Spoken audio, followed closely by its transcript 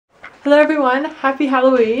Hello everyone, happy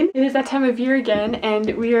Halloween. It is that time of year again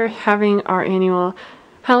and we are having our annual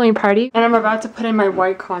Halloween party and I'm about to put in my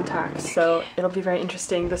white contacts, so it'll be very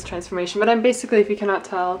interesting, this transformation. But I'm basically, if you cannot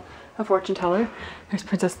tell, a fortune teller. There's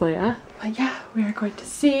Princess Leia. But yeah, we are going to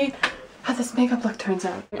see how this makeup look turns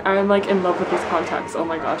out. I'm like in love with these contacts. Oh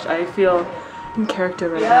my gosh, I feel in character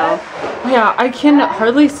right now. Oh yeah, I can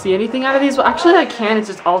hardly see anything out of these. Well, actually I can, it's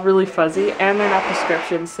just all really fuzzy and they're not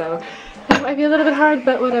prescription, so it might be a little bit hard,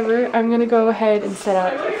 but whatever. I'm gonna go ahead and set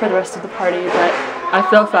up for the rest of the party, but I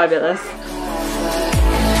feel fabulous.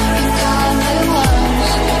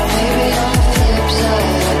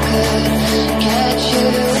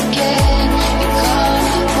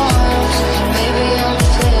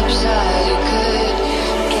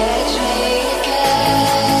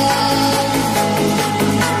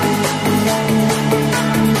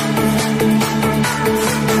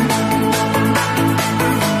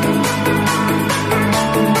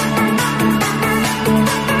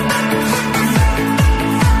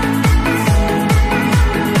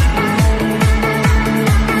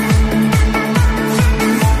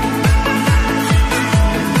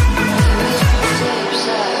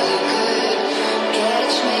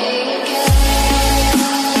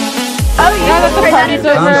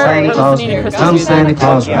 Come Santa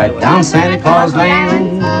Claus, right down Santa Claus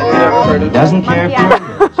Lane. Doesn't care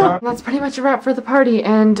if you're... That's pretty much a wrap for the party,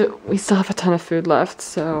 and we still have a ton of food left,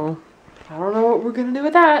 so I don't know what we're gonna do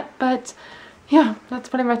with that, but yeah, that's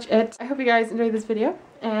pretty much it. I hope you guys enjoyed this video,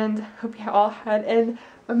 and hope you all had an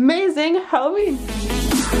amazing Halloween.